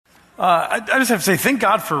I just have to say thank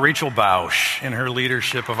God for Rachel Bausch and her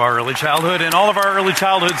leadership of our early childhood and all of our early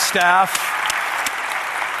childhood staff.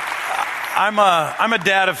 I'm a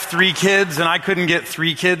dad of 3 kids, and I couldn't get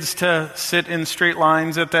 3 kids to sit in straight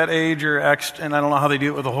lines at that age, and I don't know how they do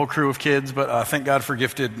it with a whole crew of kids, but thank God for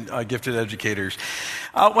gifted educators.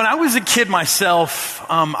 When I was a kid myself,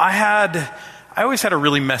 I always had a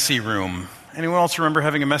really messy room. Anyone else remember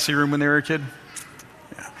having a messy room when they were a kid?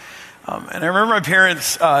 And I remember my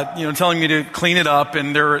parents, telling me to clean it up,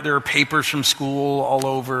 and there were papers from school all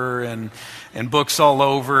over, and books all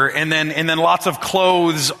over, and then lots of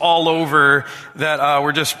clothes all over that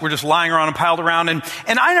were just lying around and piled around. And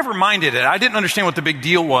I never minded it. I didn't understand what the big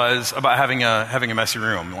deal was about having a messy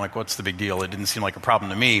room. Like, what's the big deal? It didn't seem like a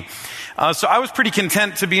problem to me. So I was pretty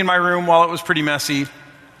content to be in my room while it was pretty messy.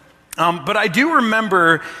 But I do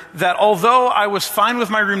remember that although I was fine with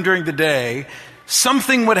my room during the day,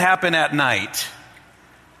 something would happen at night.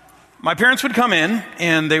 My parents would come in,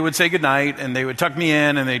 and they would say goodnight, and they would tuck me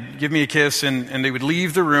in, and they'd give me a kiss, and they would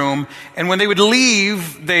leave the room. And when they would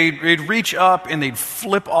leave, they'd reach up, and they'd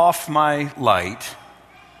flip off my light,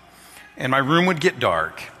 and my room would get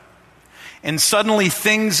dark. And suddenly,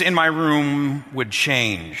 things in my room would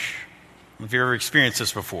change. Have you ever experienced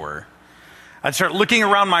this before? I'd start looking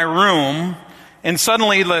around my room, and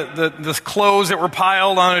suddenly the clothes that were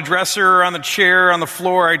piled on a dresser, on the chair, on the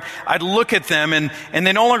floor, I'd look at them, and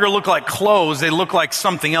they no longer look like clothes. They look like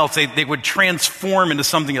something else. They would transform into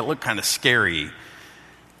something that looked kind of scary.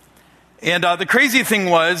 And the crazy thing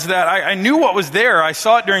was that I knew what was there. I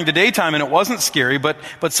saw it during the daytime, and it wasn't scary, but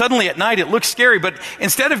suddenly at night it looked scary. But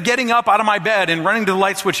instead of getting up out of my bed and running to the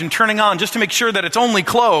light switch and turning on just to make sure that it's only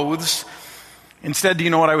clothes, instead, do you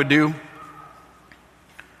know what I would do?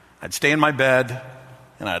 I'd stay in my bed,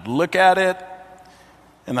 and I'd look at it,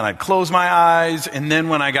 and then I'd close my eyes, and then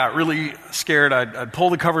when I got really scared, I'd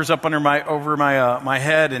pull the covers up over my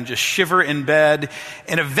head and just shiver in bed,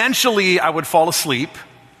 and eventually I would fall asleep,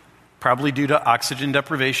 probably due to oxygen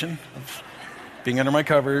deprivation of being under my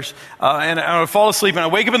covers, and I would fall asleep, and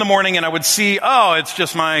I'd wake up in the morning, and I would see, it's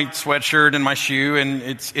just my sweatshirt and my shoe, and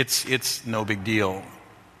it's no big deal.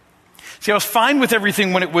 See, I was fine with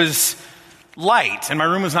everything when it was light, and my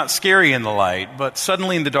room was not scary in the light, but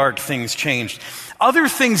suddenly in the dark, things changed. Other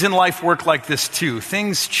things in life work like this too.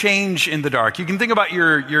 Things change in the dark. You can think about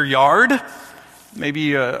your yard,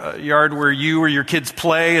 maybe a yard where you or your kids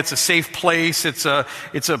play. It's a safe place. It's a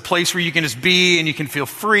place where you can just be and you can feel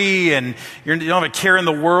free, and you don't have a care in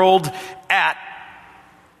the world at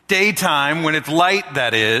daytime when it's light,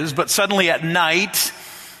 that is, but suddenly at night,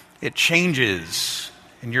 it changes,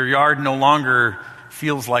 and your yard no longer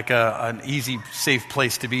feels like an easy, safe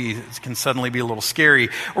place to be. It can suddenly be a little scary.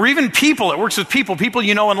 Or even people, it works with people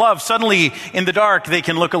you know and love. Suddenly, in the dark, they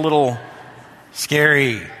can look a little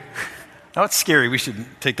scary. Now, it's scary. We should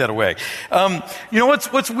take that away.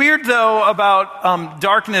 What's weird, though, about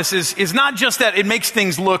darkness is not just that it makes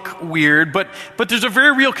things look weird, but there's a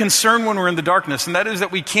very real concern when we're in the darkness, and that is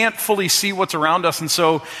that we can't fully see what's around us, and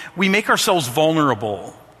so we make ourselves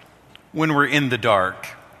vulnerable when we're in the dark.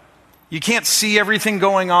 You can't see everything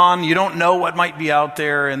going on. You don't know what might be out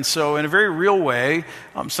there. And so in a very real way,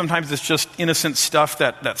 sometimes it's just innocent stuff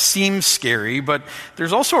that seems scary, but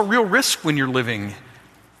there's also a real risk when you're living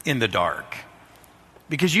in the dark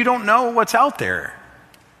because you don't know what's out there.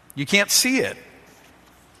 You can't see it.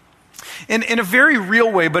 In a very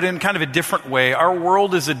real way, but in kind of a different way, our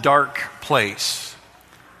world is a dark place.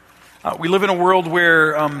 We live in a world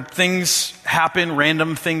where things happen,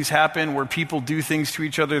 random things happen, where people do things to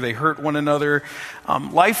each other, they hurt one another.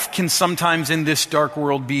 Life can sometimes in this dark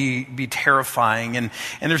world be terrifying, and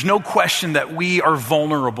there's no question that we are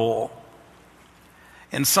vulnerable,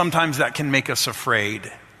 and sometimes that can make us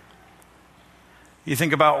afraid. You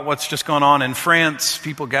think about what's just gone on in France,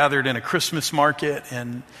 people gathered in a Christmas market,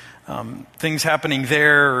 and things happening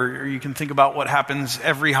there, or you can think about what happens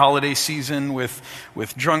every holiday season with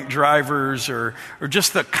drunk drivers, or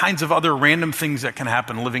just the kinds of other random things that can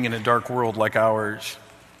happen living in a dark world like ours.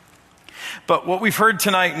 But what we've heard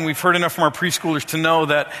tonight, and we've heard enough from our preschoolers to know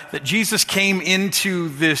that Jesus came into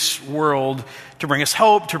this world to bring us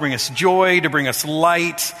hope, to bring us joy, to bring us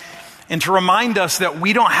light, and to remind us that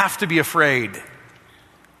we don't have to be afraid.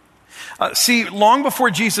 See, long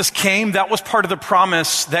before Jesus came, that was part of the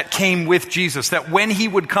promise that came with Jesus, that when he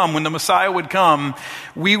would come, when the Messiah would come,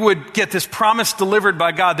 we would get this promise delivered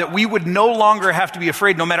by God that we would no longer have to be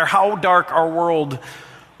afraid, no matter how dark our world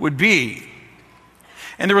would be.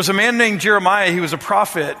 And there was a man named Jeremiah. He was a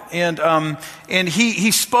prophet, and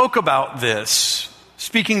he spoke about this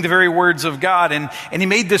speaking the very words of God. And he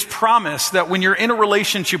made this promise that when you're in a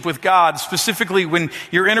relationship with God, specifically when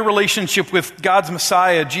you're in a relationship with God's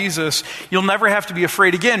Messiah, Jesus, you'll never have to be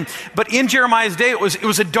afraid again. But in Jeremiah's day, it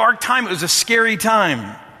was a dark time. It was a scary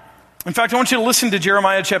time. In fact, I want you to listen to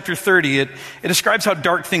Jeremiah chapter 30. It describes how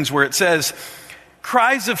dark things were. It says,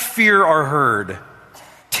 "Cries of fear are heard,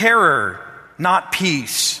 terror, not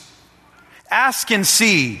peace. Ask and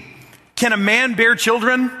see, can a man bear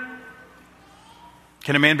children?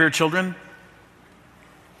 Can a man bear children?"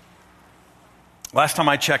 Last time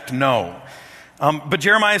I checked, no. But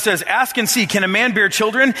Jeremiah says, "Ask and see, can a man bear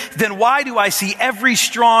children? Then why do I see every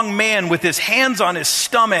strong man with his hands on his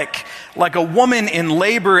stomach, like a woman in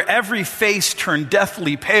labor, every face turned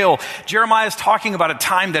deathly pale?" Jeremiah is talking about a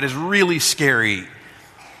time that is really scary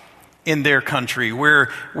in their country, where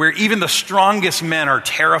even the strongest men are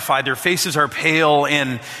terrified. Their faces are pale,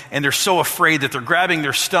 and they're so afraid that they're grabbing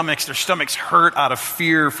their stomachs hurt out of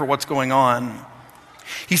fear for what's going on.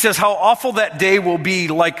 He says, "How awful that day will be,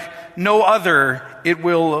 like no other. It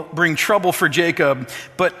will bring trouble for Jacob,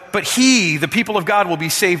 but he, the people of God, will be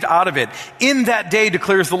saved out of it. In that day,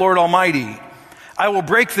 declares the Lord Almighty, I will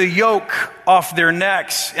break the yoke off their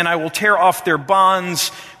necks, and I will tear off their bonds,"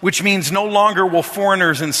 which means no longer will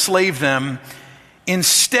foreigners enslave them.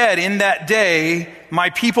 "Instead, in that day, my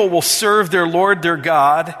people will serve their Lord, their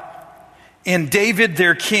God, and David,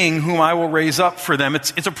 their king, whom I will raise up for them."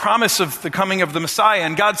 It's a promise of the coming of the Messiah.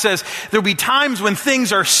 And God says there'll be times when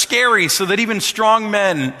things are scary so that even strong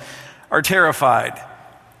men are terrified.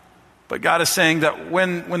 But God is saying that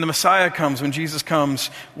when the Messiah comes, when Jesus comes,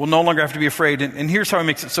 we'll no longer have to be afraid. And here's how he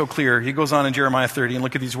makes it so clear. He goes on in Jeremiah 30, and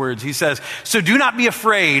look at these words. He says, "So do not be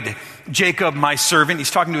afraid, Jacob, my servant."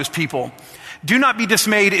 He's talking to his people. "Do not be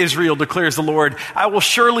dismayed, Israel, declares the Lord. I will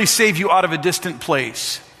surely save you out of a distant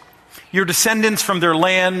place, your descendants from their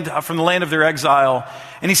land, from the land of their exile."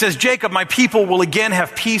 And he says, "Jacob, my people, will again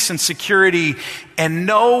have peace and security, and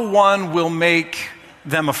no one will make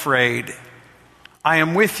them afraid. I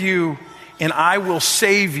am with you, and I will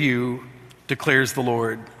save you, declares the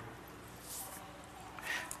Lord."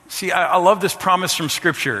 See, I love this promise from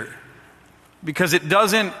Scripture because it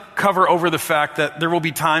doesn't cover over the fact that there will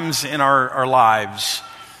be times in our lives,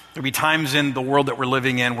 there'll be times in the world that we're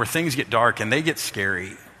living in where things get dark and they get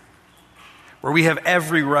scary, where we have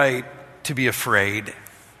every right to be afraid.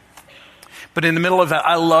 But in the middle of that,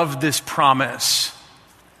 I love this promise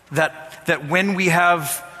that when we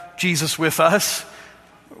have Jesus with us,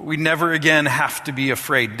 we never again have to be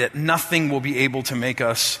afraid, that nothing will be able to make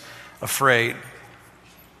us afraid.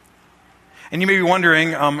 And you may be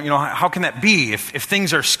wondering, how can that be? If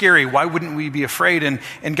things are scary, why wouldn't we be afraid? And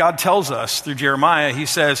God tells us through Jeremiah, he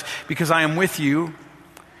says, "Because I am with you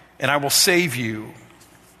and I will save you."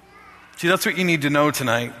 See, that's what you need to know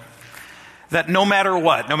tonight. That no matter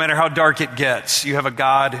what, no matter how dark it gets, you have a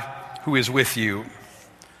God who is with you.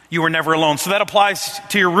 You are never alone. So that applies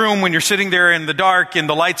to your room when you're sitting there in the dark and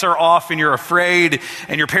the lights are off and you're afraid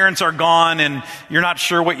and your parents are gone and you're not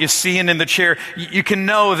sure what you're seeing in the chair. You can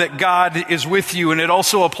know that God is with you, and it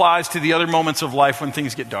also applies to the other moments of life when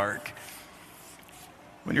things get dark.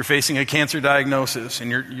 When you're facing a cancer diagnosis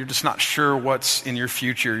and you're just not sure what's in your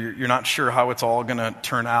future, you're not sure how it's all going to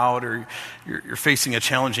turn out, or you're facing a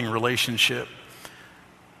challenging relationship,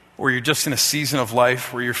 or you're just in a season of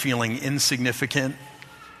life where you're feeling insignificant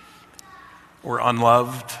or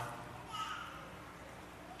unloved.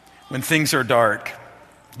 When things are dark,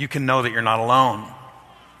 you can know that you're not alone,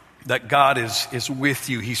 that God is with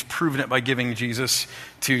you. He's proven it by giving Jesus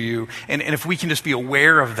to you. And if we can just be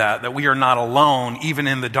aware of that we are not alone, even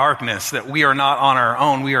in the darkness, that we are not on our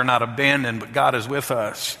own, we are not abandoned, but God is with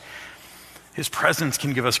us. His presence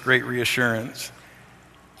can give us great reassurance.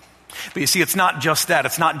 But you see, it's not just that.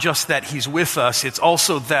 It's not just that he's with us. It's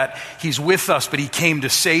also that he's with us, but he came to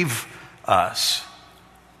save us.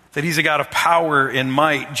 That he's a God of power and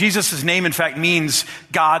might. Jesus' name, in fact, means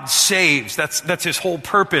God saves. That's his whole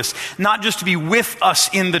purpose. Not just to be with us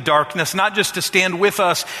in the darkness, not just to stand with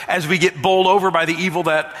us as we get bowled over by the evil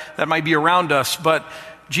that might be around us, but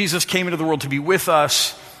Jesus came into the world to be with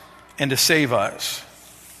us and to save us.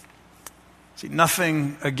 See,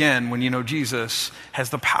 nothing, again, when you know Jesus,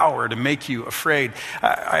 has the power to make you afraid.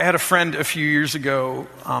 I had a friend a few years ago,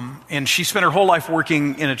 and she spent her whole life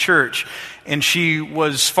working in a church, and she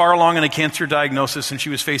was far along in a cancer diagnosis, and she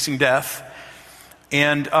was facing death.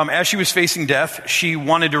 And as she was facing death, she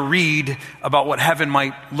wanted to read about what heaven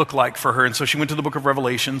might look like for her. And so she went to the book of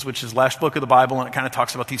Revelations, which is the last book of the Bible, and it kind of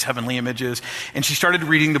talks about these heavenly images. And she started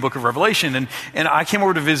reading the book of Revelation. And I came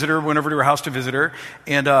over to visit her, went over to her house to visit her.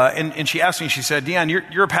 And she asked me, she said, Dion,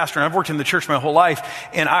 you're a pastor, and I've worked in the church my whole life.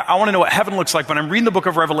 And I want to know what heaven looks like. But I'm reading the book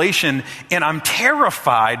of Revelation, and I'm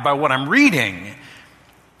terrified by what I'm reading.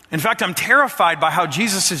 In fact, I'm terrified by how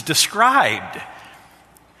Jesus is described.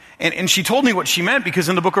 And she told me what she meant, because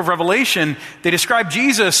in the book of Revelation, they describe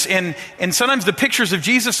Jesus, and sometimes the pictures of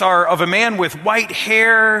Jesus are of a man with white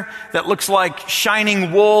hair that looks like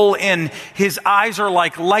shining wool, and his eyes are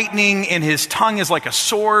like lightning, and his tongue is like a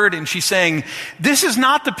sword. And she's saying, this is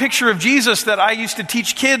not the picture of Jesus that I used to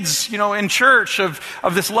teach kids, in church, of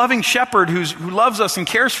this loving shepherd who loves us and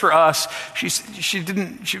cares for us.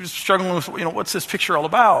 She was struggling with, what's this picture all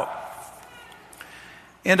about?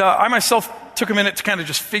 And I myself took a minute to kind of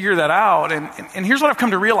just figure that out. And here's what I've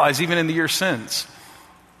come to realize, even in the years since.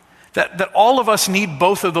 That all of us need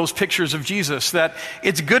both of those pictures of Jesus. That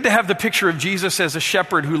it's good to have the picture of Jesus as a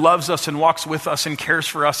shepherd who loves us and walks with us and cares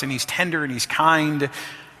for us, and he's tender and he's kind.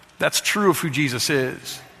 That's true of who Jesus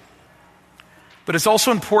is. But it's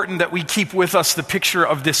also important that we keep with us the picture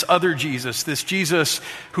of this other Jesus, this Jesus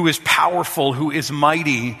who is powerful, who is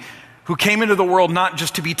mighty, who came into the world not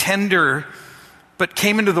just to be tender, but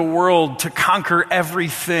came into the world to conquer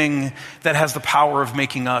everything that has the power of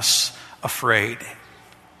making us afraid.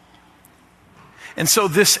 And so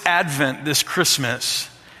this Advent, this Christmas,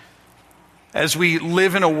 as we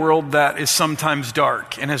live in a world that is sometimes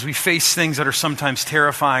dark, and as we face things that are sometimes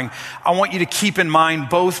terrifying, I want you to keep in mind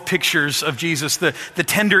both pictures of Jesus, the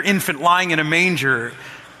tender infant lying in a manger,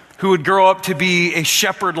 who would grow up to be a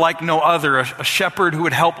shepherd like no other, a shepherd who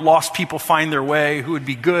would help lost people find their way, who would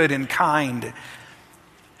be good and kind.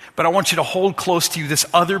 But I want you to hold close to you this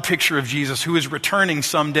other picture of Jesus who is returning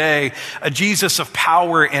someday, a Jesus of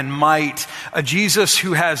power and might, a Jesus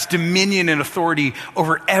who has dominion and authority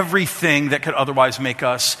over everything that could otherwise make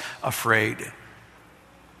us afraid.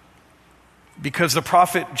 Because the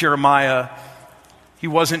prophet Jeremiah, he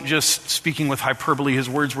wasn't just speaking with hyperbole, his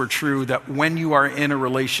words were true, that when you are in a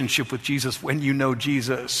relationship with Jesus, when you know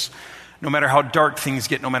Jesus, no matter how dark things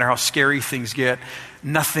get, no matter how scary things get,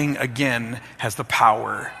 nothing again has the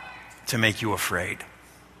power to make you afraid.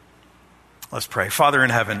 Let's pray. Father in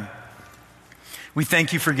heaven, we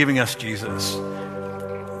thank you for giving us Jesus,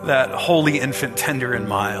 that holy infant, tender and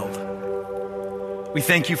mild. We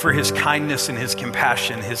thank you for his kindness and his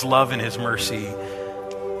compassion, his love and his mercy.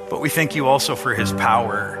 But we thank you also for his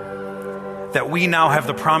power, that we now have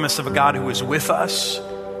the promise of a God who is with us,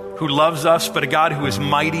 who loves us, but a God who is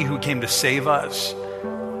mighty, who came to save us.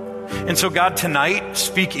 And so God, tonight,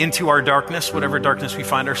 speak into our darkness, whatever darkness we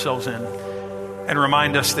find ourselves in, and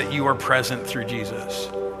remind us that you are present through Jesus,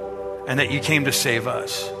 and that you came to save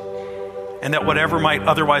us, and that whatever might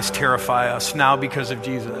otherwise terrify us, now because of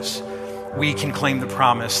Jesus, we can claim the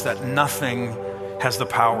promise that nothing has the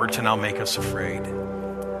power to now make us afraid.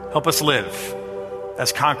 Help us live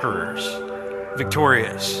as conquerors,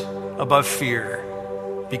 victorious, above fear,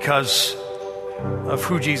 because of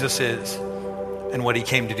who Jesus is and what he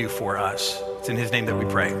came to do for us. It's in his name that we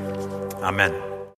pray. Amen.